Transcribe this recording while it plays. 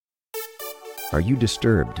Are you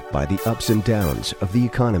disturbed by the ups and downs of the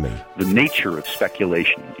economy? The nature of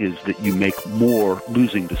speculation is that you make more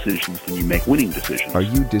losing decisions than you make winning decisions. Are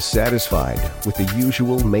you dissatisfied with the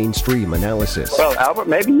usual mainstream analysis? Well, Albert,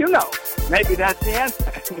 maybe you know. Maybe that's the answer.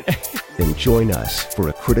 Then join us for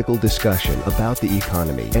a critical discussion about the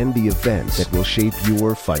economy and the events that will shape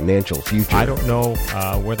your financial future. I don't know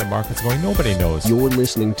where the market's going. Nobody knows. You're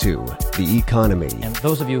listening to The Economy. And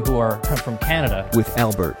those of you who are from Canada, with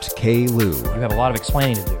Albert K. Liu. You have a lot of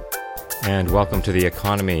explaining to do. And welcome to The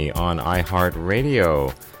Economy on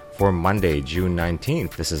iHeartRadio for Monday, June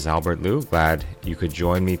 19th. This is Albert Liu. Glad you could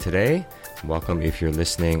join me today. Welcome if you're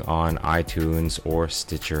listening on iTunes or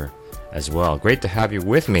Stitcher as well. Great to have you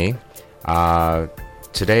with me.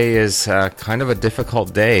 Today is kind of a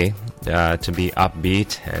difficult day to be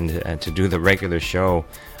upbeat and to do the regular show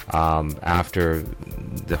after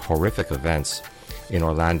the horrific events in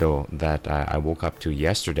Orlando that I woke up to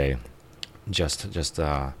yesterday. Just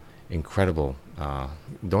incredible.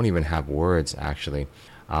 Don't even have words, actually.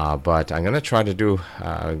 But I'm going to try to do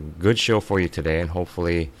a good show for you today, and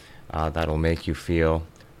hopefully that'll make you feel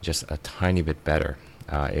just a tiny bit better.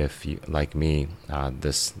 If you, like me,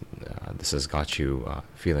 this has got you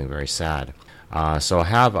feeling very sad. So I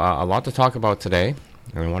have a lot to talk about today,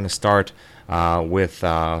 and I want to start with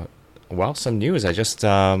some news. I just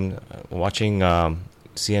watching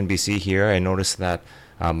CNBC here. I noticed that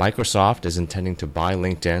Microsoft is intending to buy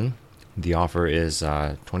LinkedIn. The offer is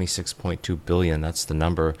 $26.2 billion. That's the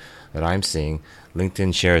number that I'm seeing.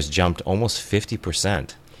 LinkedIn shares jumped almost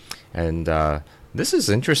 50%, and this is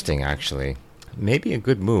interesting, actually. Maybe a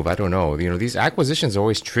good move. I don't know. You know, these acquisitions are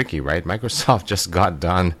always tricky, right? Microsoft just got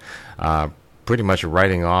done pretty much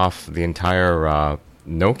writing off the entire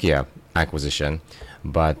Nokia acquisition.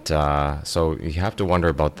 But so you have to wonder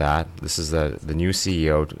about that. This is the new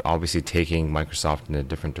CEO obviously taking Microsoft in a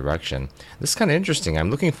different direction. This is kind of interesting. I'm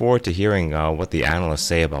looking forward to hearing what the analysts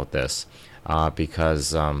say about this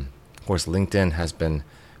because, of course, LinkedIn has been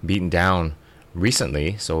beaten down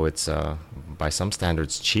recently. So it's, by some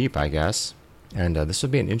standards, cheap, I guess. And this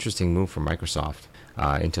would be an interesting move for Microsoft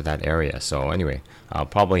into that area. So anyway, I'll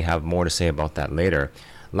probably have more to say about that later.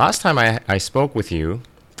 Last time I spoke with you,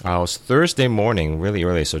 it was Thursday morning, really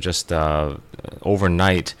early, so just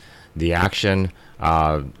overnight, the action,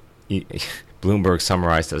 Bloomberg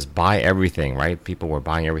summarized as buy everything, right? People were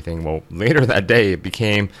buying everything. Well, later that day, it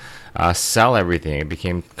became sell everything. It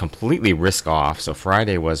became completely risk off. So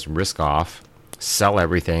Friday was risk off, sell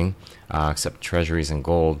everything except treasuries and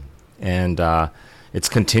gold. And it's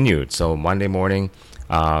continued. So Monday morning,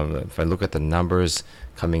 if I look at the numbers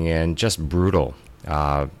coming in, just brutal.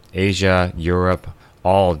 Asia, Europe,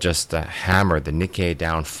 all just hammered. The Nikkei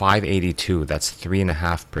down 582. That's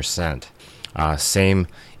 3.5%. Same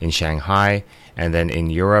in Shanghai. And then in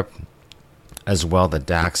Europe as well, the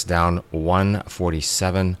DAX down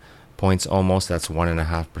 147 points almost. That's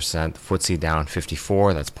 1.5%. FTSE down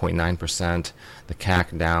 54. That's 0.9%. The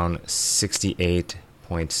CAC down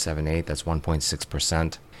 68.78, that's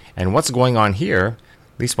 1.6%. And what's going on here,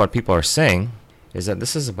 at least what people are saying, is that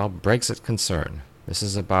this is about Brexit concern. This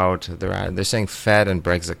is about, they're saying Fed and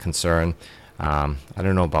Brexit concern. I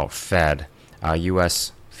don't know about Fed.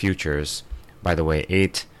 U.S. futures, by the way,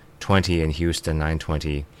 820 in Houston,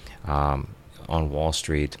 920 on Wall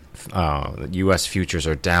Street. U.S. futures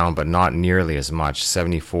are down, but not nearly as much.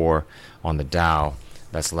 74 on the Dow.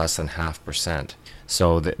 That's less than 0.5%.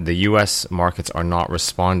 So the U.S. markets are not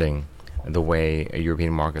responding the way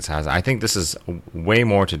European markets has. I think this is way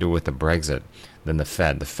more to do with the Brexit than the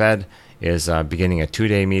Fed. The Fed is beginning a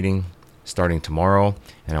 2-day meeting starting tomorrow,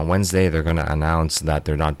 and on Wednesday they're going to announce that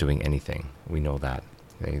they're not doing anything. We know that.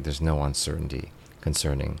 There's no uncertainty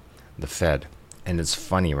concerning the Fed. And it's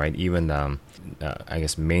funny, right? Even I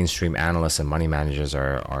guess mainstream analysts and money managers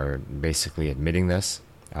are basically admitting this.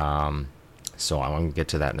 So I want to get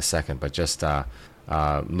to that in a second, but just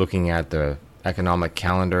looking at the economic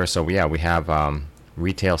calendar. So we have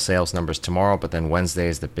retail sales numbers tomorrow, but then Wednesday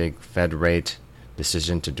is the big Fed rate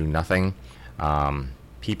decision to do nothing.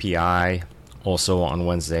 PPI also on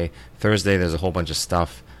Wednesday. Thursday there's a whole bunch of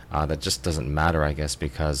stuff that just doesn't matter, I guess,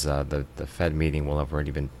 because the Fed meeting will have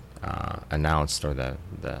already been announced, or the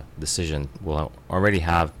decision will already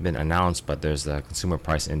have been announced, but there's the consumer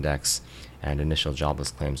price index and initial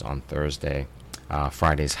jobless claims on Thursday.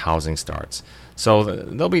 Friday's housing starts. So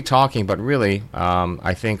they'll be talking, but really,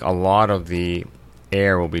 I think a lot of the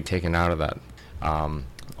air will be taken out of that,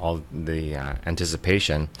 all the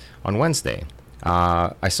anticipation on Wednesday.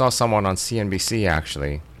 I saw someone on CNBC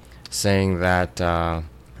actually saying that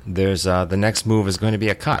there's the next move is going to be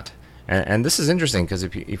a cut. And this is interesting because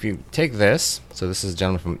if you take this, so this is a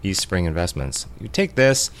gentleman from East Spring Investments. You take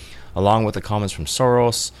this along with the comments from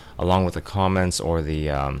Soros, along with the comments or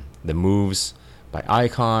the moves by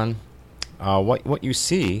Icon, what you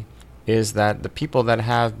see is that the people that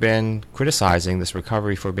have been criticizing this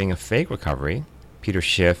recovery for being a fake recovery, Peter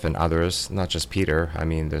Schiff and others, not just Peter, I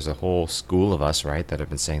mean, there's a whole school of us, right, that have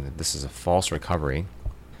been saying that this is a false recovery.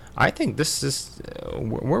 I think this is,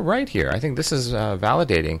 we're right here. I think this is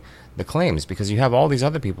validating the claims because you have all these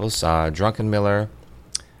other people, Drunken Miller,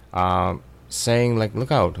 saying, like,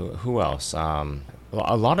 look out, who else? A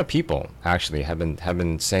lot of people actually have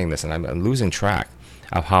been saying this, and I'm losing track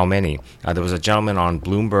of how many. There was a gentleman on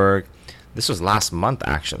Bloomberg. This was last month,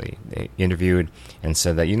 actually. They interviewed and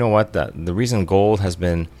said that, you know what, the reason gold has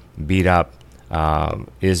been beat up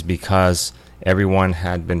is because everyone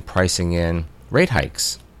had been pricing in rate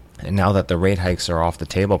hikes. And now that the rate hikes are off the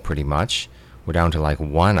table pretty much, we're down to like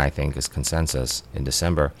 1, I think, is consensus in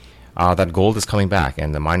December, that gold is coming back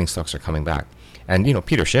and the mining stocks are coming back. And, you know,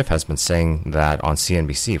 Peter Schiff has been saying that on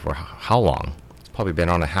CNBC for how long? It's probably been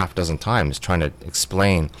on a half dozen times trying to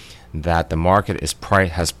explain that the market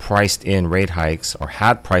has priced in rate hikes or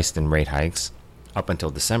had priced in rate hikes up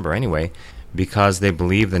until December anyway, because they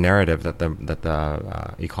believe the narrative that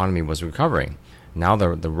the economy was recovering. Now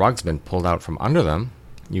the rug's been pulled out from under them.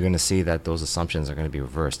 You're going to see that those assumptions are going to be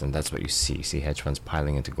reversed, and that's what you see. You see hedge funds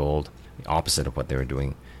piling into gold, the opposite of what they were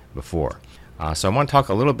doing before. So I want to talk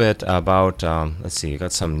a little bit about, let's see, you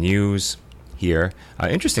got some news here.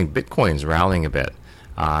 Interesting, Bitcoin's rallying a bit.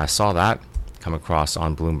 I saw that come across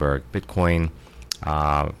on Bloomberg. Bitcoin,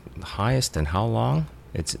 highest in how long?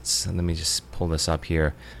 It's. Let me just pull this up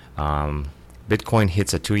here. Bitcoin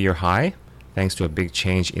hits a 2-year high thanks to a big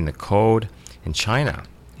change in the code in China.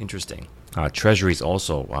 Interesting. Treasuries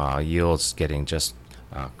also, yields getting just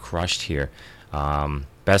crushed here.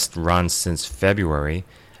 Best run since February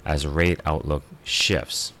as rate outlook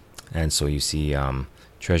shifts. And so you see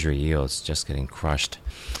Treasury yields just getting crushed.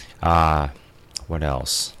 What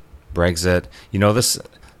else? Brexit. You know, this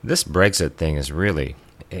Brexit thing is really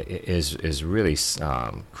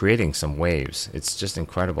creating some waves. It's just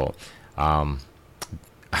incredible.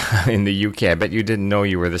 In the UK, I bet you didn't know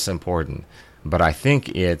you were this important. But I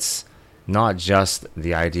think it's not just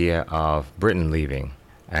the idea of Britain leaving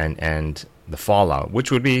and the fallout,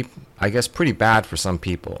 which would be, I guess, pretty bad for some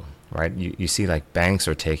people, right? You see, like, banks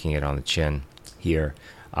are taking it on the chin here.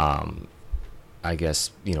 I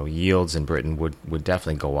guess, you know, yields in Britain would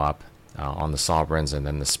definitely go up on the sovereigns and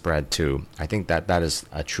then the spread too. I think that is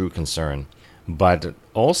a true concern. But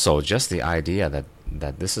also just the idea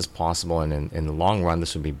that this is possible and in the long run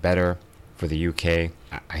this would be better for the UK.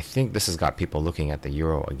 I think this has got people looking at the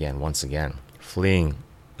euro once again, fleeing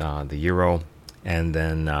the euro and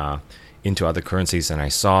then into other currencies. And I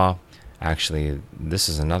saw, actually, this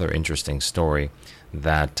is another interesting story,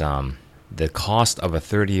 that the cost of a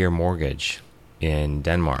 30-year mortgage in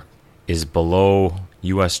Denmark is below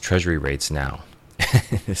U.S. Treasury rates now.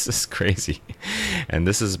 This is crazy. And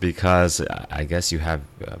this is because I guess you have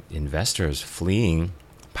investors fleeing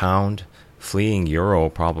pound, fleeing euro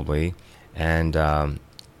probably, and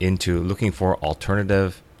into looking for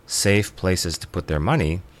alternative, safe places to put their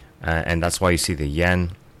money. And that's why you see the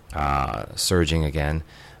yen surging again.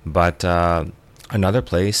 But another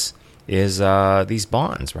place is these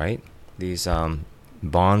bonds, right? These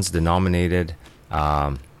bonds denominated,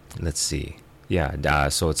 let's see. Yeah,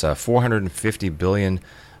 so it's a $450 billion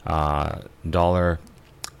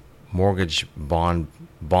mortgage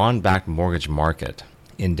bond-backed mortgage market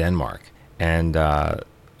in Denmark. And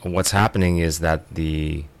what's happening is that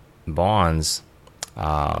the bonds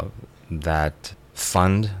that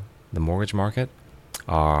fund the mortgage market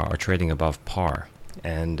are trading above par.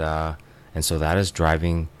 And so that is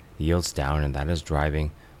driving yields down, and that is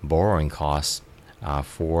driving borrowing costs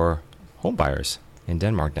for home buyers in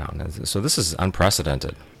Denmark down. So this is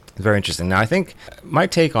unprecedented. Very interesting. Now, I think my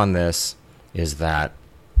take on this is that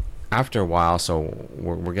after a while, so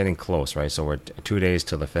we're getting close, right? So we're 2 days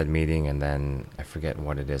till the Fed meeting, and then I forget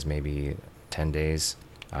what it is, maybe 10 days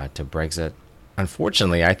to Brexit.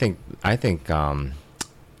 Unfortunately, I think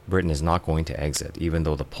Britain is not going to exit, even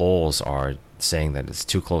though the polls are saying that it's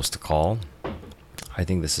too close to call. I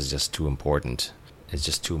think this is just too important. It's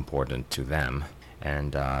just too important to them,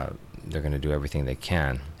 and they're going to do everything they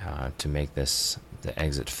can to make the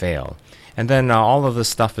exit fail. And then all of this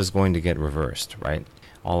stuff is going to get reversed, right?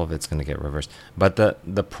 All of it's going to get reversed. But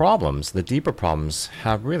the problems, the deeper problems,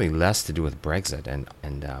 have really less to do with Brexit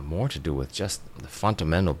and more to do with just the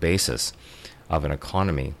fundamental basis of an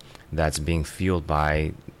economy that's being fueled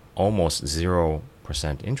by almost 0%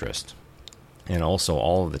 interest. and also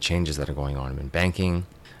all of the changes that are going on in banking,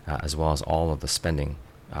 as well as all of the spending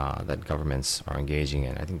that governments are engaging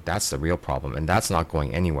in. I think that's the real problem, and that's not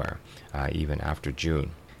going anywhere, even after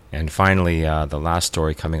June. And finally, the last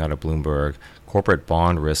story coming out of Bloomberg, corporate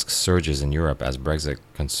bond risk surges in Europe as Brexit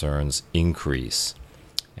concerns increase.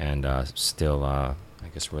 And still, I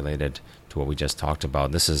guess, related to what we just talked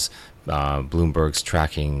about, this is Bloomberg's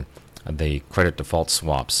tracking the credit default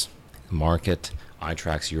swaps market,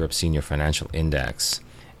 iTraxx Europe Senior Financial Index.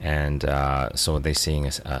 And so they're seeing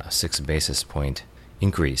a 6 basis point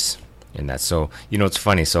increase in that. So, it's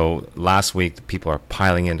funny. So last week, people are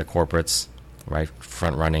piling into corporates, right,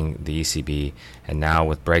 front running the ECB. And now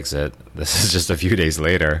with Brexit, this is just a few days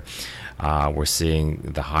later, we're seeing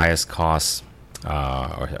the highest costs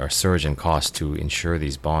or surge in cost to insure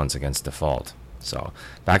these bonds against default. So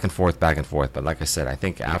back and forth. But like I said, I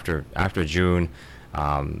think after June,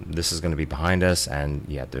 this is going to be behind us, and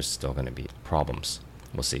yet there's still going to be problems.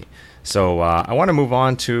 We'll see. So I want to move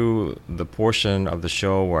on to the portion of the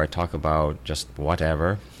show where I talk about just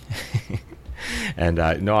whatever. And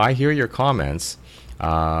no, I hear your comments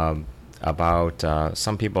about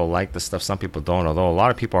some people like the stuff, some people don't, although a lot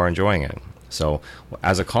of people are enjoying it. So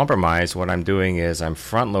as a compromise, what I'm doing is I'm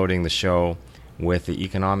front-loading the show with the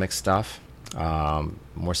economic stuff,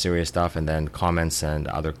 more serious stuff, and then comments and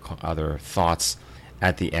other thoughts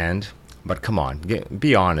at the end. But come on,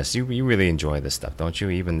 be honest. You really enjoy this stuff, don't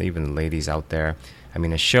you? Even the ladies out there. I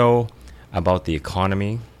mean, a show about the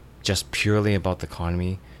economy, just purely about the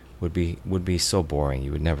economy, would be so boring.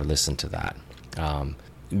 You would never listen to that.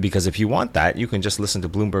 Because if you want that, you can just listen to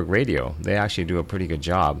Bloomberg Radio. They actually do a pretty good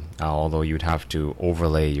job, although you'd have to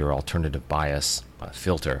overlay your alternative bias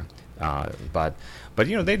filter. But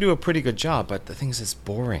they do a pretty good job. But the thing is, it's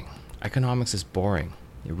boring. Economics is boring.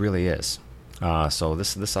 It really is. So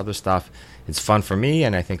this other stuff, it's fun for me,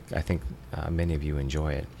 and I think many of you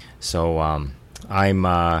enjoy it. So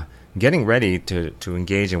I'm getting ready to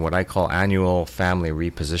engage in what I call annual family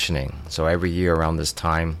repositioning. So every year around this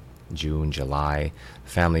time, June, July,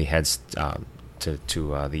 family heads to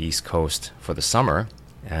the East Coast for the summer,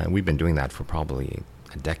 and we've been doing that for probably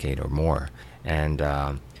a decade or more, and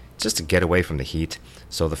just to get away from the heat.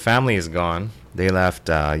 So the family is gone. They left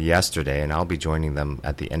yesterday, and I'll be joining them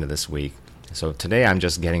at the end of this week. So today I'm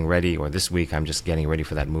just getting ready, or this week I'm just getting ready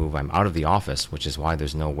for that move. I'm out of the office, which is why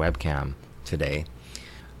there's no webcam today.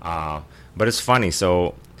 But it's funny.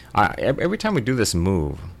 So every time we do this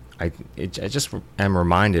move, I just am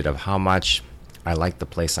reminded of how much I like the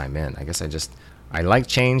place I'm in. I guess I like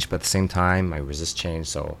change, but at the same time I resist change.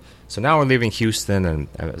 So now we're leaving Houston, and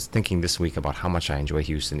I was thinking this week about how much I enjoy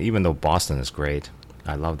Houston, even though Boston is great.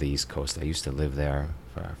 I love the East Coast. I used to live there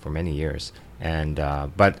for many years. And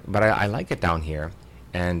but I like it down here,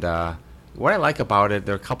 and what I like about it,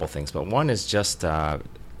 there are a couple things, but one is just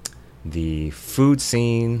the food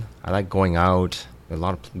scene. I like going out. There are a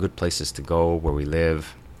lot of good places to go where we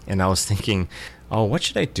live, and I was thinking, oh, what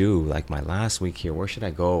should I do? Like my last week here, where should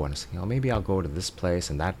I go? And I was thinking, oh, maybe I'll go to this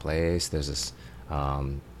place and that place. There's this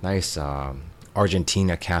nice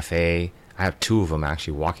Argentina cafe. I have two of them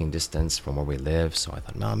actually walking distance from where we live, so I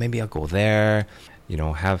thought, no, maybe I'll go there.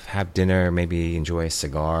 Have dinner, maybe enjoy a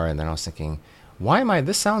cigar. And then I was thinking, why am I?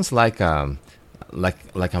 This sounds like I'm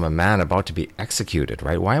a man about to be executed,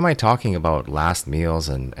 right? Why am I talking about last meals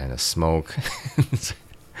and a smoke?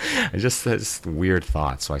 It's weird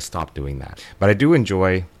thought, so I stopped doing that. But I do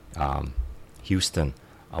enjoy Houston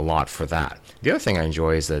a lot for that. The other thing I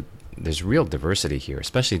enjoy is that there's real diversity here,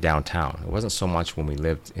 especially downtown. It wasn't so much when we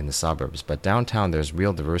lived in the suburbs, but downtown there's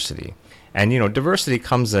real diversity. And diversity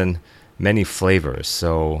comes in many flavors.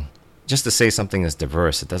 So just to say something is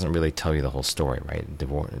diverse, it doesn't really tell you the whole story, right?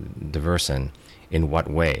 Diverse in what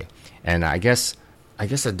way? And I guess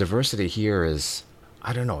the diversity here is,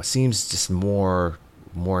 I don't know, it seems just more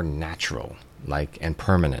natural, and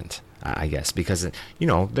permanent, I guess, because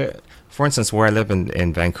for instance, where I live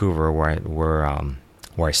in Vancouver, where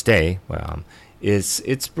I stay,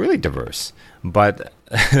 it's really diverse. But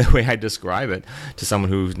the way I describe it to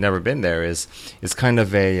someone who's never been there is it's kind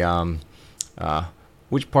of a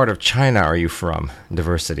which part of China are you from?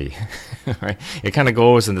 Diversity, right? It kind of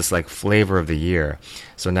goes in this flavor of the year.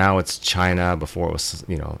 So now it's China. Before it was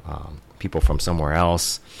people from somewhere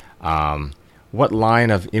else. What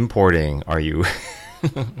line of importing are you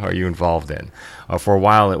are you involved in? For a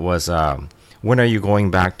while it was when are you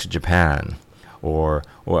going back to Japan? Or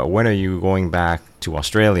when are you going back to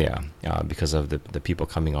Australia because of the people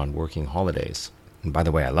coming on working holidays? And by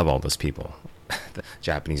the way, I love all those people. The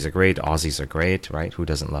Japanese are great, Aussies are great, right? Who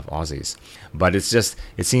doesn't love Aussies? But it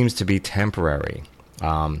seems to be temporary.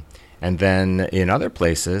 And then in other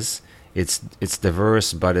places, it's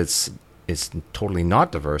diverse, but it's totally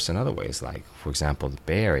not diverse in other ways. Like, for example, the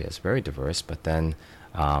Bay Area is very diverse, but then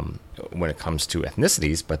when it comes to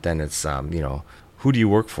ethnicities, but then it's who do you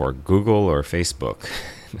work for, Google or Facebook,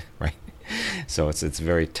 right? So it's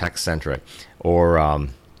very tech centric, or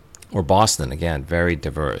Boston, again, very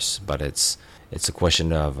diverse, but it's a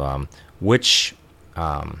question of which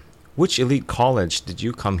elite college did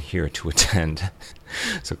you come here to attend?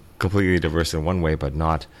 So completely diverse in one way, but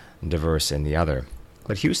not diverse in the other.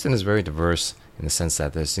 But Houston is very diverse in the sense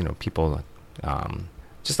that there's people,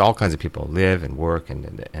 just all kinds of people live and work,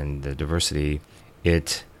 and the diversity,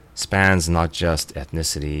 it spans not just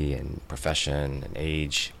ethnicity and profession and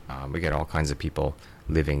age. We get all kinds of people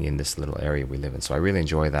living in this little area we live in. So I really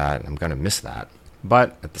enjoy that, and I'm going to miss that.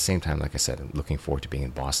 But at the same time, like I said, I'm looking forward to being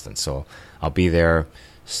in Boston. So I'll be there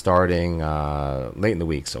starting late in the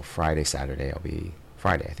week. So Friday, I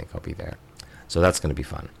think I'll be there. So that's going to be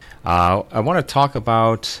fun. I want to talk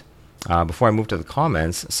about, before I move to the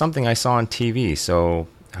comments, something I saw on TV. So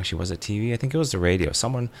actually, was it TV? I think it was the radio.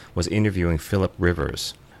 Someone was interviewing Phillip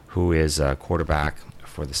Rivers, who is a quarterback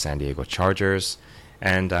for the San Diego Chargers.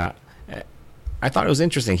 And I thought it was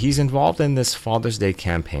interesting. He's involved in this Father's Day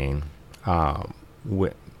campaign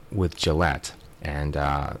with Gillette. And,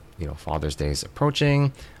 Father's Day is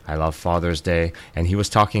approaching. I love Father's Day. And he was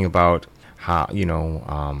talking about how,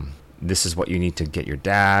 this is what you need to get your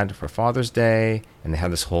dad for Father's Day. And they have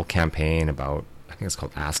this whole campaign about, I think it's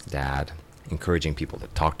called Ask Dad, encouraging people to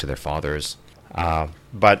talk to their fathers.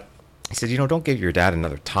 But he said, don't give your dad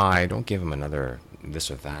another tie. Don't give him another this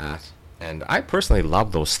or that. And I personally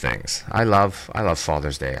love those things. I love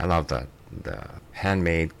Father's Day. I love the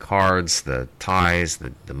handmade cards, the ties,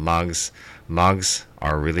 the mugs. Mugs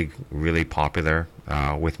are really, really popular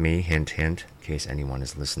with me. Hint, hint, in case anyone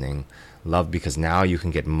is listening. Love, because now you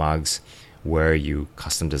can get mugs where you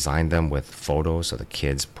custom design them with photos, so the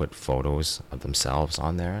kids put photos of themselves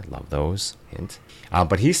on there. Love those. Hint.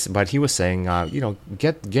 But he was saying,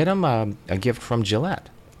 get him a gift from Gillette,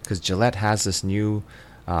 because Gillette has this new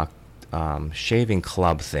shaving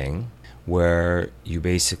club thing where you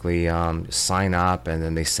basically sign up and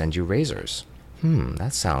then they send you razors.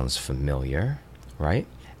 That sounds familiar, right?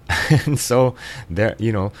 And so there,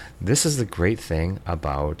 this is the great thing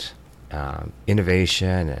about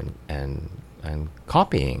innovation and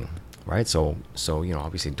copying, right? So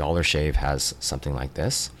obviously Dollar Shave has something like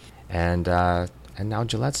this, and now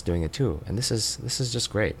Gillette's doing it too, and this is just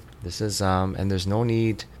great. This is and there's no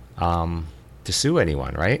need to sue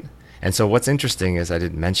anyone, right? And so what's interesting is, I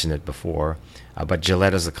didn't mention it before, but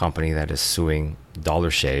Gillette is a company that is suing Dollar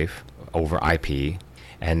Shave over IP,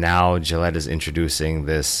 and now Gillette is introducing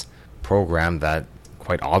this program that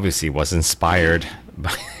quite obviously was inspired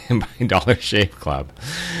by Dollar Shave Club,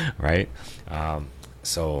 right?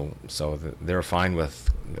 So they're fine with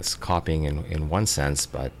this copying in one sense,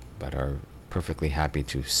 but are perfectly happy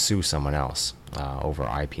to sue someone else over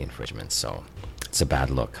IP infringement. So it's a bad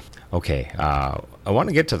look. Okay, I want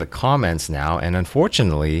to get to the comments now, and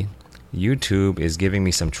unfortunately, YouTube is giving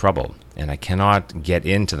me some trouble, and I cannot get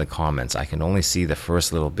into the comments. I can only see the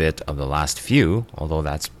first little bit of the last few, although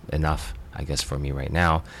that's enough, I guess, for me right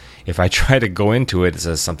now. If I try to go into it, it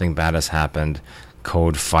says something bad has happened,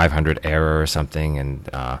 code 500 error or something, and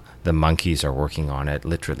the monkeys are working on it.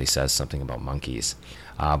 Literally says something about monkeys.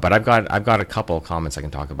 But I've got a couple of comments I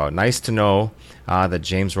can talk about. Nice to know that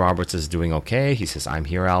James Roberts is doing okay. He says, I'm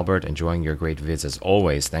here, Albert, enjoying your great vids as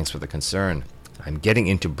always. Thanks for the concern. I'm getting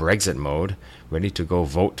into Brexit mode, ready to go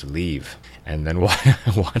vote to leave, and then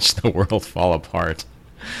watch the world fall apart.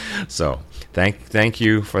 So thank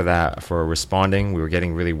you for that, for responding. We were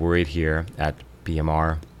getting really worried here at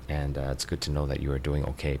BMR, and it's good to know that you are doing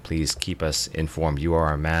okay. Please keep us informed. You are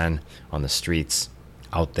our man on the streets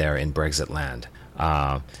out there in Brexit land.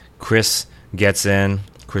 Chris gets in.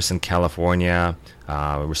 Chris in California,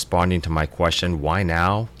 responding to my question, why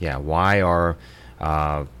now? Yeah, why are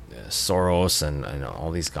Soros and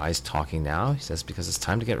all these guys talking now? He says, because it's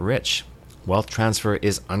time to get rich. Wealth transfer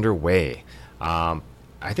is underway.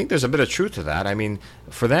 I think there's a bit of truth to that. I mean,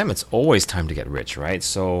 for them, it's always time to get rich, right?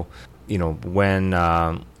 So, when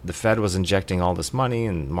the Fed was injecting all this money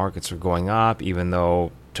and markets were going up, even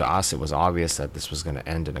though to us it was obvious that this was going to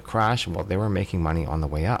end in a crash, well, they were making money on the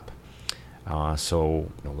way up.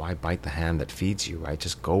 So why bite the hand that feeds you, right?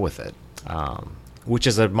 Just go with it. Which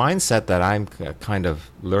is a mindset that I'm kind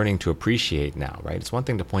of learning to appreciate now, right? It's one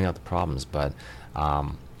thing to point out the problems, but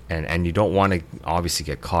and you don't want to obviously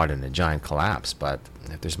get caught in a giant collapse, but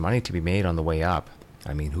if there's money to be made on the way up,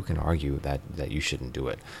 I mean, who can argue that you shouldn't do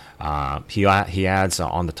it? He adds,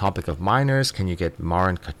 on the topic of miners, can you get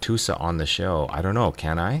Marin Katusa on the show? I don't know,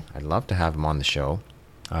 can I? I'd love to have him on the show.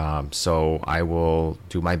 So I will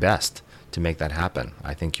do my best to make that happen.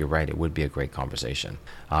 I think you're right. It would be a great conversation.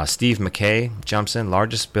 Steve McKay jumps in.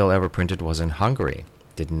 Largest bill ever printed was in Hungary.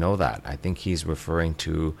 Didn't know that. I think he's referring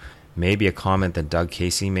to maybe a comment that Doug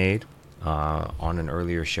Casey made on an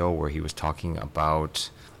earlier show where he was talking about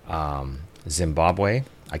Zimbabwe.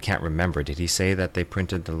 I can't remember. Did he say that they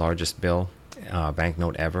printed the largest bill,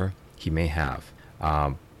 banknote ever? He may have.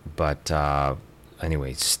 But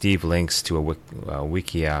anyway, Steve links to a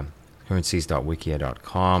Wikia,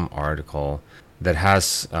 currencies.wikia.com article that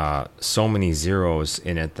has so many zeros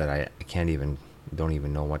in it that I don't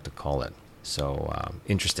even know what to call it. So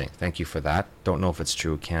interesting. Thank you for that. Don't know if it's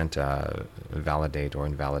true. Can't validate or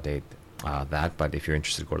invalidate that. But if you're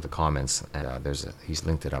interested, go to the comments. And he's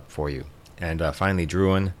linked it up for you. And finally,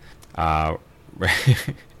 Druin.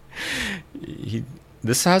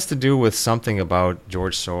 This has to do with something about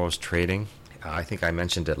George Soros trading. I think I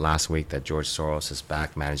mentioned it last week that George Soros is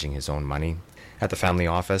back managing his own money at the family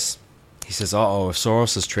office. He says, if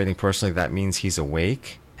Soros is trading personally, that means he's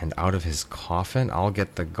awake and out of his coffin. I'll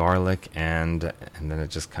get the garlic and then it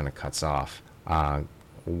just kind of cuts off.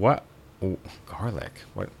 What? Garlic?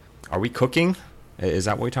 What? Are we cooking? Is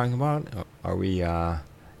that what we're talking about? Are we,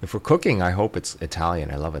 if we're cooking, I hope it's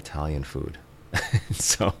Italian. I love Italian food.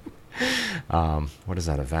 So, what is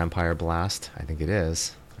that, a vampire blast? I think it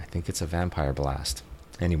is. I think it's a vampire blast.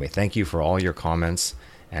 Anyway, thank you for all your comments,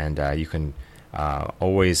 and you can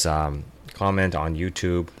always comment on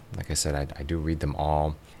YouTube. Like I said, I do read them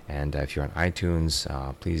all, and if you're on iTunes,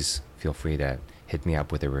 please feel free to hit me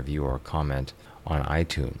up with a review or a comment on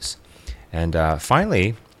iTunes. And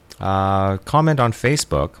finally, comment on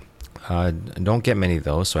Facebook. Don't get many of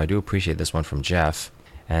those, so I do appreciate this one from Jeff.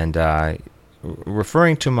 And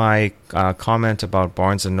referring to my comment about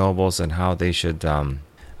Barnes & Nobles and how they should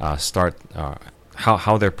start,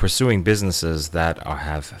 how they're pursuing businesses that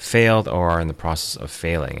have failed or are in the process of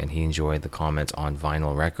failing. And he enjoyed the comment on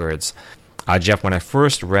vinyl records. Jeff, when I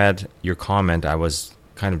first read your comment, I was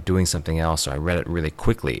kind of doing something else, so I read it really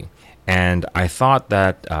quickly. And I thought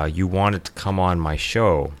that you wanted to come on my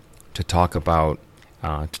show to talk about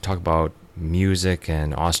music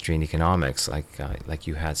and Austrian economics, like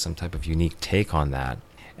you had some type of unique take on that.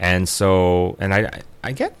 And so, and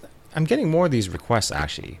I'm getting more of these requests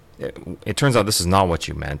actually. It turns out this is not what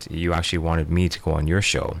you meant. You actually wanted me to go on your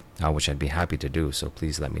show, which I'd be happy to do. So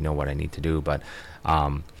please let me know what I need to do. But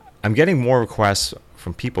I'm getting more requests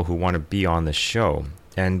from people who want to be on the show.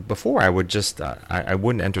 And before I would just, I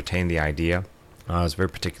wouldn't entertain the idea. I was very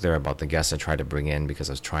particular about the guests I tried to bring in because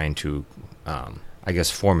I was trying to,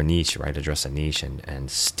 form a niche, right? Address a niche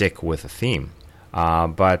and stick with a theme.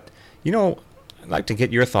 But, I'd like to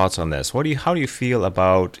get your thoughts on this. How do you feel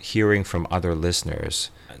about hearing from other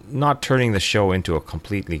listeners? Not turning the show into a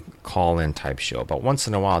completely call-in type show, but once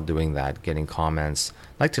in a while doing that, getting comments.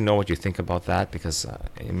 I'd like to know what you think about that because,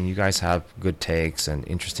 you guys have good takes and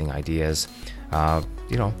interesting ideas. I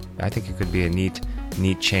think it could be a neat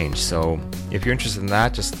change. So if you're interested in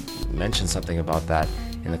that, just mention something about that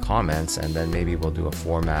in the comments, and then maybe we'll do a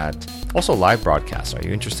format. Also, live broadcast. Are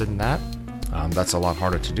you interested in that? That's a lot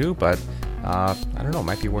harder to do, but I don't know, it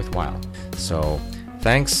might be worthwhile. So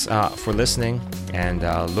thanks for listening, and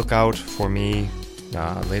look out for me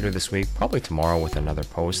later this week, probably tomorrow, with another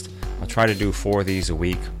post. I'll try to do 4 of these a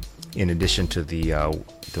week in addition to the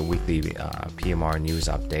weekly PMR news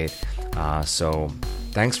update. So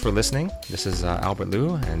thanks for listening. This is Albert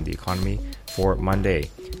Liu and The Economy for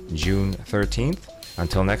Monday, June 13th.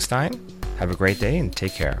 Until next time, have a great day and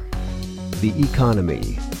take care. The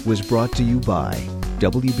Economy was brought to you by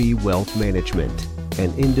WB Wealth Management,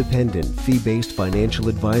 an independent fee-based financial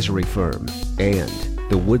advisory firm, and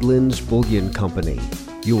the Woodlands Bullion Company,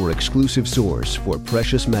 your exclusive source for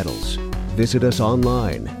precious metals. Visit us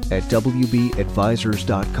online at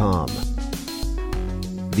wbadvisors.com.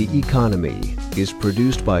 The Economy is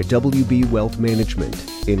produced by WB Wealth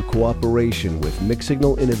Management in cooperation with Mixed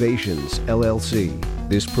Signal Innovations, LLC.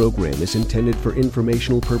 This program is intended for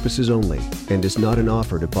informational purposes only and is not an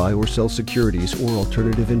offer to buy or sell securities or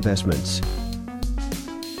alternative investments.